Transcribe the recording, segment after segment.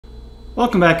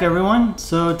Welcome back, everyone.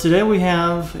 So today we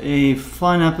have a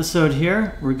fun episode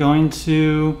here. We're going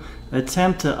to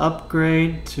attempt to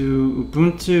upgrade to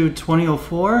Ubuntu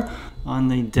 2004 on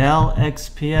the Dell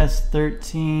XPS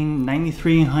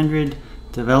 9300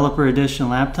 Developer Edition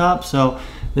laptop. So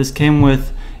this came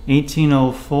with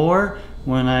 1804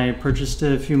 when I purchased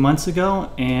it a few months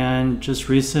ago, and just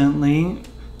recently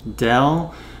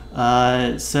Dell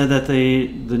said that the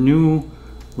new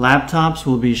laptops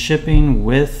will be shipping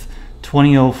with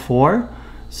 2004.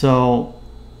 So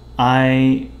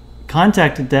I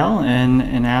contacted Dell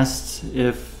and asked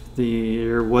if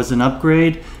there was an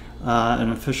upgrade,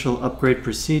 an official upgrade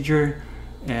procedure,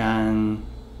 and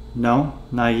no,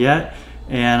 not yet.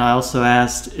 And I also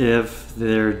asked if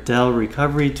their Dell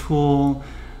recovery tool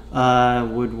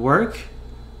would work.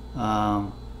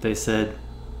 They said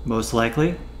most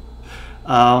likely.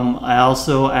 I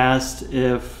also asked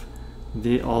if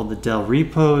all the Dell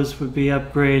repos would be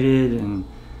upgraded, and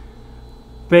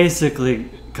basically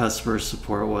customer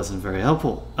support wasn't very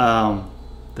helpful.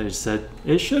 They said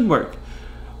it should work,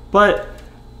 but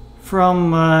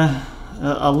from a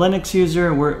Linux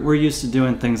user, we're used to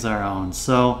doing things our own.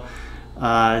 So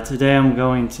today I'm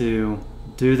going to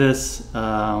do this.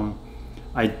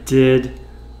 I did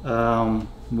want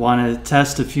to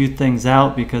test a few things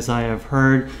out because I have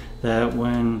heard that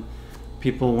when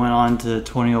people went on to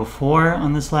 2004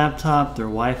 on this laptop, their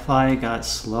Wi-Fi got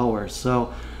slower.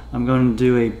 So I'm going to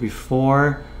do a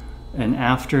before and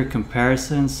after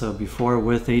comparison. So before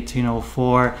with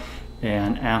 1804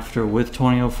 and after with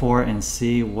 2004, and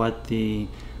see what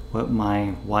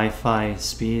my Wi-Fi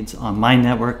speeds on my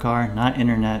network are, not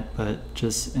internet, but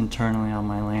just internally on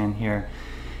my LAN here.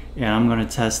 And I'm going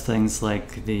to test things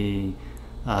like the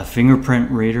fingerprint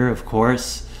reader, of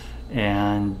course,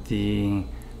 and the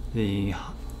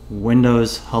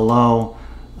Windows Hello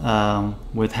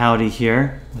with Howdy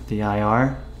here, with the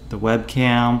IR, the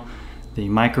webcam, the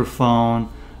microphone,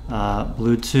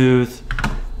 Bluetooth.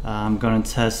 I'm going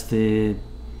to test the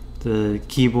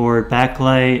keyboard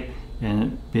backlight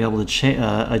and be able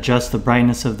to adjust the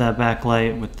brightness of that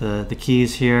backlight with the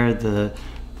keys here, the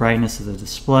brightness of the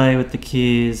display with the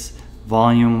keys,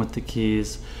 volume with the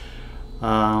keys.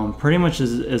 Pretty much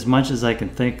as much as I can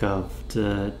think of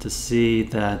to see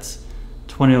that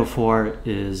 2004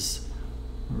 is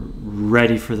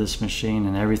ready for this machine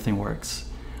and everything works.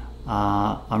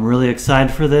 I'm really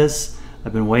excited for this.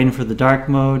 I've been waiting for the dark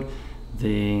mode,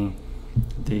 the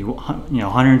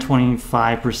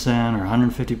 125% or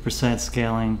 150%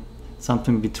 scaling,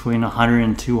 something between 100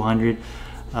 and 200,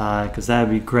 because that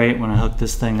would be great when I hook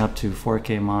this thing up to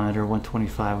 4K monitor.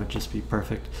 125 would just be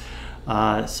perfect.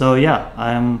 So yeah,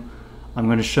 I'm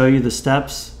going to show you the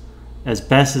steps as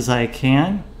best as I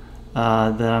can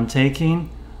that I'm taking.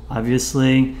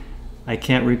 Obviously, I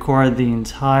can't record the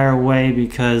entire way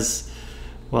because,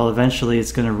 well, eventually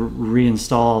it's going to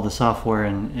reinstall the software,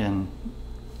 and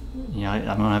I'm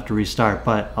going to have to restart.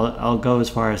 But I'll go as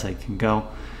far as I can go,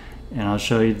 and I'll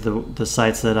show you the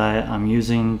sites that I'm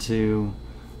using to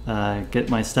get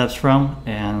my steps from,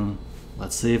 and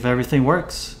let's see if everything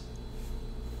works.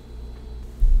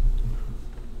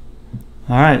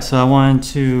 Alright, so I wanted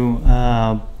to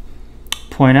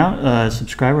point out a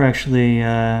subscriber actually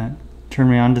turned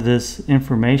me on to this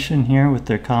information here with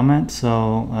their comment,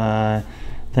 so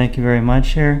thank you very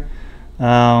much here. So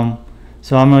I'm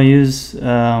going to use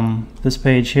this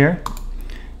page here,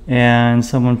 and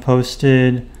someone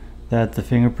posted that the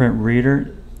fingerprint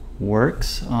reader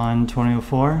works on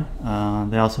 2004.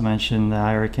 They also mentioned the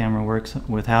IR camera works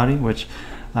with Howdy, which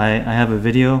I have a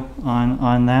video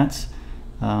on that.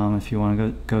 If you want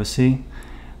to go see.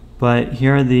 But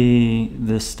here are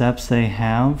the steps they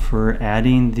have for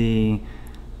adding the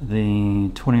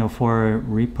 2004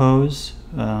 repos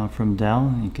from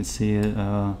Dell. You can see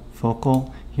a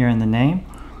focal here in the name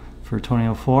for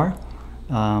 2004.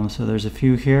 So there's a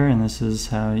few here, and this is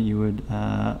how you would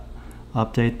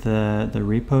update the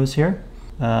repos here.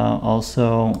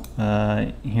 Also,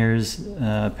 here's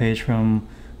a page from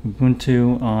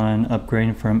Ubuntu on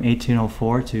upgrading from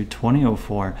 1804 to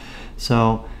 2004.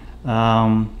 So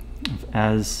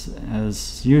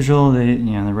as usual,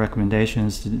 the recommendation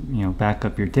is to back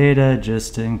up your data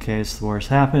just in case the worst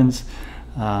happens.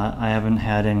 I haven't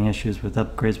had any issues with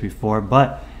upgrades before,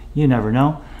 but you never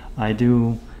know. I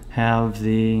do have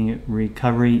the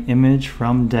recovery image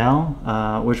from Dell,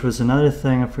 which was another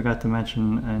thing I forgot to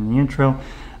mention in the intro.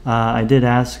 I did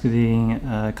ask the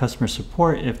customer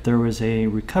support if there was a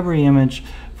recovery image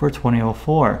for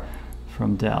 2004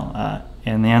 from Dell,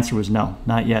 and the answer was no,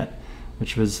 not yet,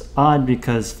 which was odd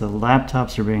because the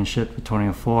laptops are being shipped with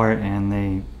 2004 and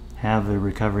they have a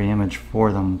recovery image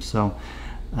for them. So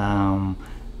I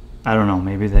don't know,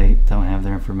 maybe they don't have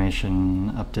their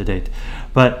information up to date.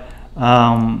 But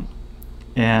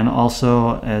and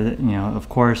also, you know, of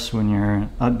course, when you're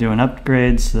doing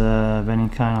upgrades of any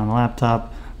kind on the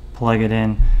laptop, plug it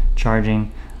in,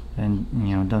 charging, and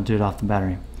you know, don't do it off the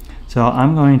battery. So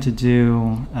I'm going to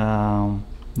do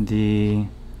the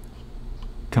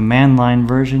command line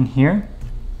version here.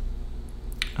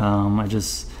 I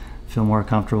just feel more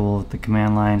comfortable with the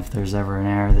command line. If there's ever an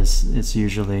error, it's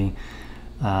usually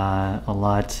a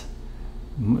lot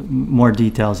more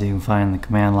details you can find in the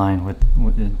command line with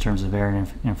in terms of error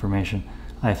information,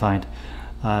 I find.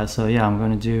 So yeah, I'm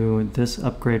going to do this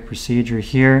upgrade procedure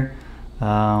here,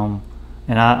 and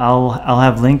I'll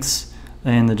have links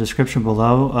in the description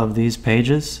below of these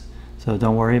pages, so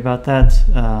don't worry about that.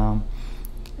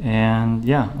 And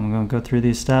yeah, I'm going to go through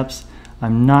these steps.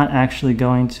 I'm not actually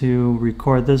going to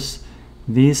record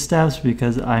these steps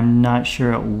because I'm not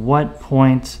sure at what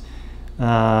point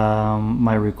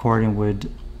my recording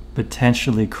would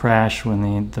potentially crash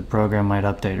when the program might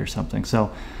update or something.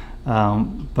 So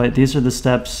but these are the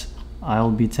steps I'll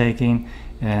be taking,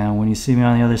 and when you see me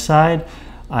on the other side,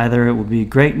 either it will be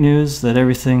great news that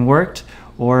everything worked,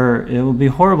 or it will be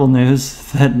horrible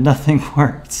news that nothing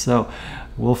worked. So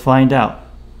we'll find out.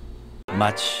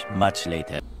 Much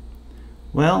later.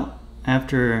 Well,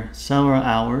 after several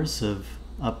hours of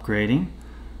upgrading,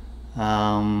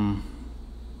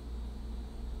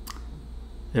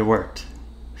 it worked.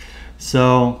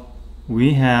 So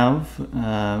we have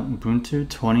Ubuntu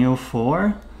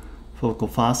 2004 Focal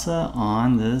Fossa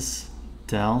on this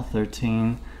Dell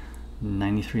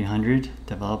 9300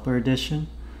 Developer Edition,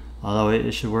 although it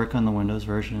should work on the Windows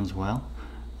version as well.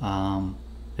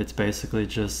 It's basically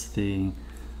just the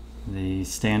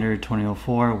standard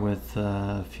 2004 with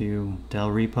a few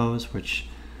Dell repos, which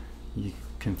you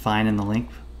can find in the link.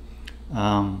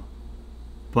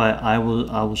 But I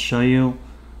will show you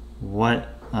what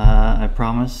I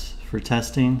promise for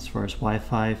testing as far as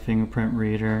Wi-Fi, fingerprint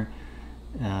reader,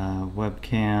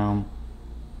 webcam,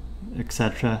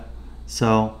 etc.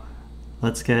 So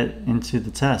let's get into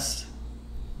the test.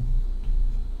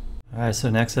 Alright, so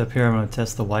next up here I'm going to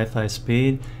test the Wi-Fi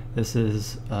speed. This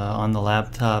is on the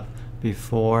laptop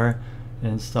before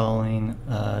installing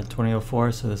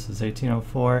 2004, so this is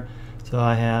 1804. So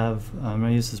I'm going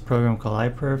to use this program called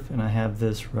iPerf, and I have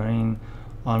this running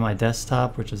on my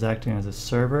desktop, which is acting as a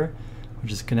server,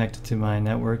 which is connected to my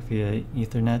network via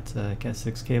Ethernet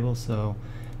Cat6 cable, so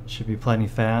it should be plenty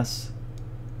fast.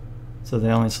 So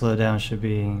the only slowdown should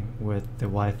be with the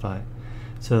Wi-Fi.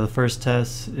 So the first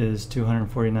test is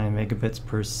 249 megabits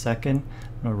per second.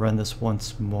 I'm going to run this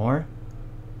once more.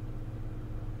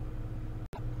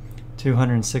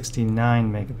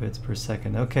 269 megabits per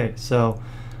second. Okay, so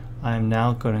I'm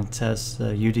now going to test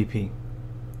UDP.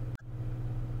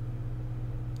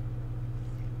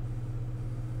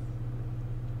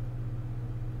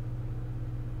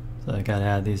 So I got to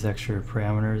add these extra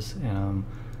parameters, and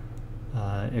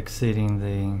I'm exceeding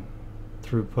the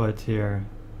throughput here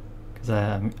because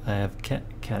I have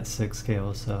Cat6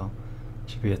 cable, so it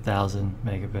should be 1000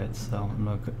 megabits. So I'm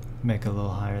going to make it a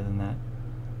little higher than that.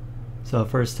 So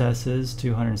first test is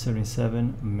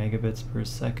 277 megabits per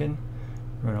second.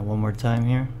 Run it one more time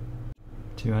here.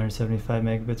 275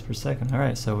 megabits per second.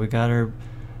 Alright, so we got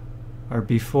our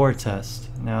before test.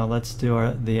 Now let's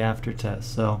do the after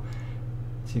test. So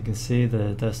as you can see,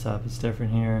 the desktop is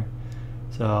different here.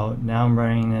 So now I'm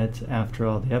running it after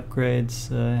all the upgrades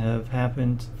have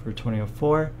happened for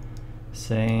 2004.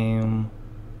 Same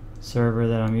server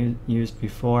that I used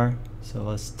before. So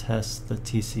let's test the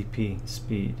TCP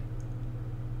speed.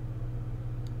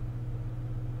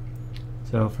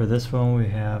 So for this one we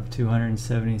have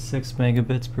 276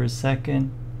 megabits per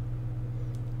second.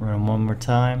 Run one more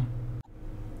time.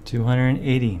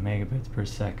 280 megabits per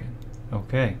second.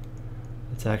 Okay,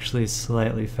 it's actually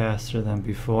slightly faster than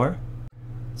before.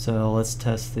 So let's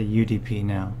test the UDP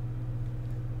now.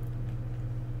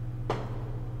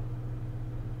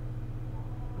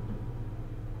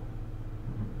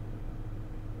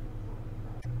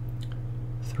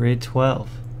 $312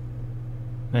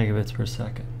 megabits per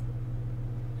second.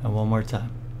 And one more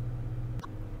time.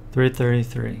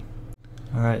 333.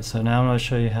 Alright, so now I'm going to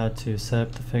show you how to set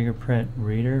up the fingerprint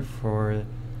reader for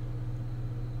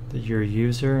your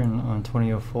user on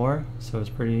 2004. So it's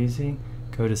pretty easy.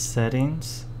 Go to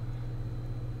Settings.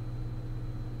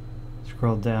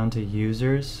 Scroll down to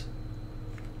Users.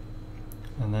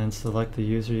 And then select the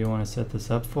user you want to set this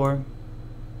up for.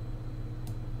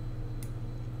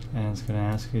 And it's going to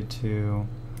ask you to...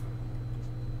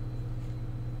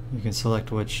 You can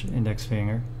select which index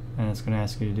finger, and it's going to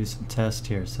ask you to do some tests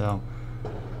here. So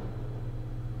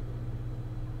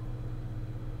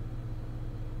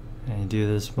And you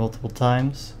do this multiple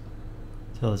times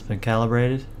until it's been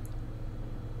calibrated.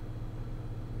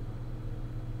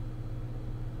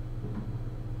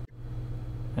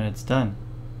 And it's done.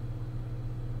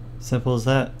 Simple as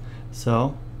that.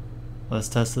 So let's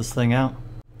test this thing out.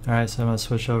 Alright, so I'm going to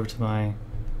switch over to my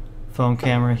phone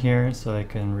camera here so I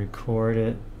can record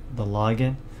it, the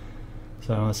login.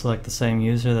 So I'm going to select the same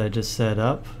user that I just set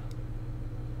up.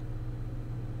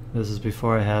 This is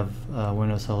before I have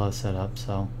Windows Hello set up,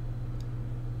 so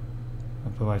I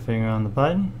put my finger on the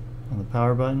button, on the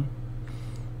power button,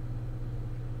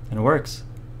 and it works.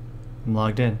 I'm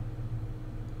logged in.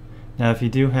 Now if you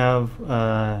do have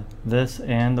this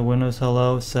and the Windows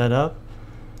Hello set up,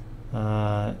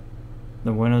 the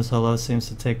Windows Hello seems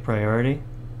to take priority.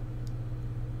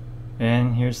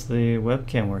 And here's the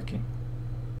webcam working.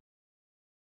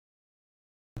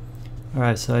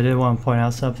 Alright, so I did want to point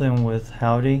out something with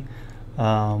Howdy.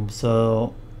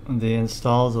 So the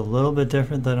install is a little bit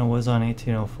different than it was on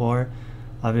 1804.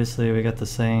 Obviously we got the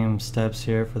same steps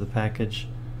here for the package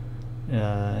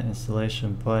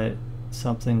installation, but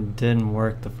something didn't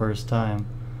work the first time,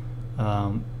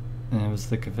 and it was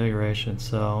the configuration.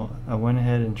 So I went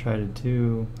ahead and tried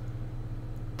to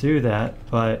do that,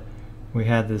 but we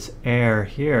had this error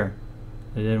here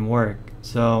that didn't work.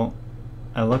 So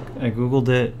I googled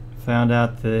it, found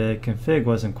out the config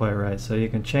wasn't quite right. So you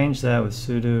can change that with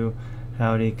sudo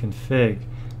howdy config.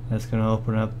 That's going to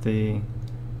open up an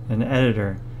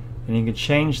editor, and you can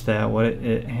change that. What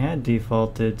it had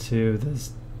defaulted to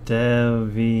this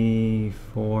dev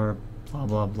v4 blah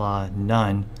blah blah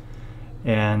none,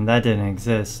 and that didn't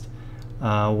exist.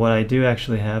 What I do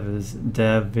actually have is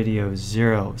dev video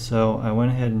 0. So I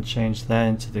went ahead and changed that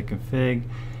into the config,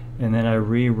 and then I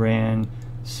reran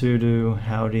sudo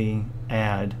howdy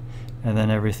add, and then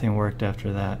everything worked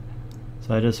after that.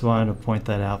 So I just wanted to point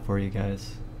that out for you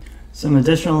guys. Some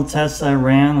additional tests I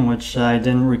ran, which I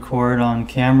didn't record on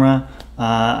camera.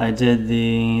 I did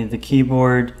the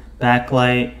keyboard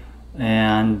backlight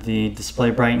and the display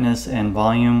brightness and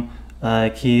volume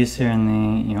keys here in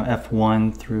the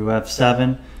F1 through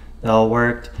F7. They all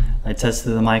worked. I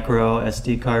tested the micro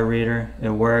SD card reader. It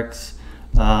works.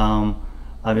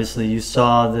 Obviously you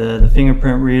saw the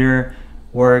fingerprint reader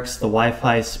works. The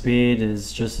Wi-Fi speed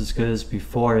is just as good as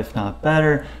before, if not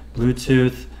better.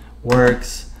 Bluetooth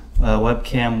works.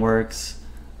 Webcam works.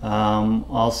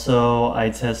 Also I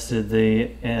tested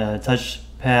the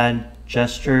touchpad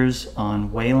gestures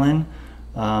on Wayland.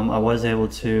 I was able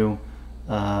to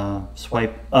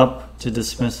swipe up to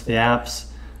dismiss the apps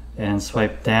and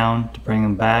swipe down to bring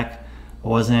them back. I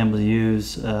wasn't able to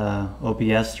use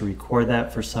OBS to record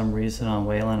that for some reason on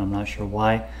Wayland. I'm not sure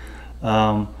why.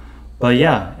 But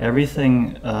yeah,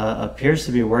 everything appears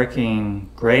to be working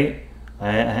great.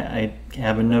 I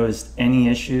haven't noticed any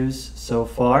issues so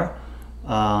far.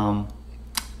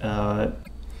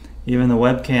 Even the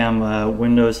webcam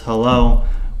Windows Hello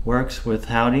works with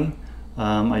Howdy.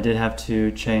 I did have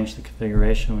to change the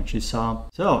configuration, which you saw.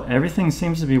 So everything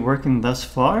seems to be working thus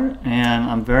far, and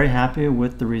I'm very happy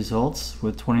with the results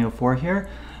with 2004 here.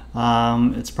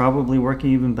 It's probably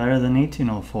working even better than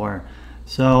 1804.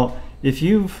 So if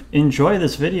you've enjoyed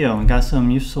this video and got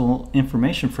some useful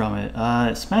information from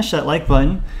it, smash that like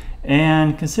button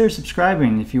and consider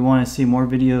subscribing if you want to see more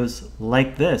videos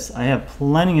like this. I have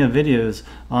plenty of videos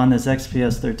on this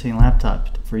XPS 13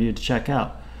 laptop for you to check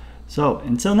out. So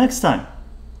until next time,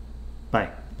 bye.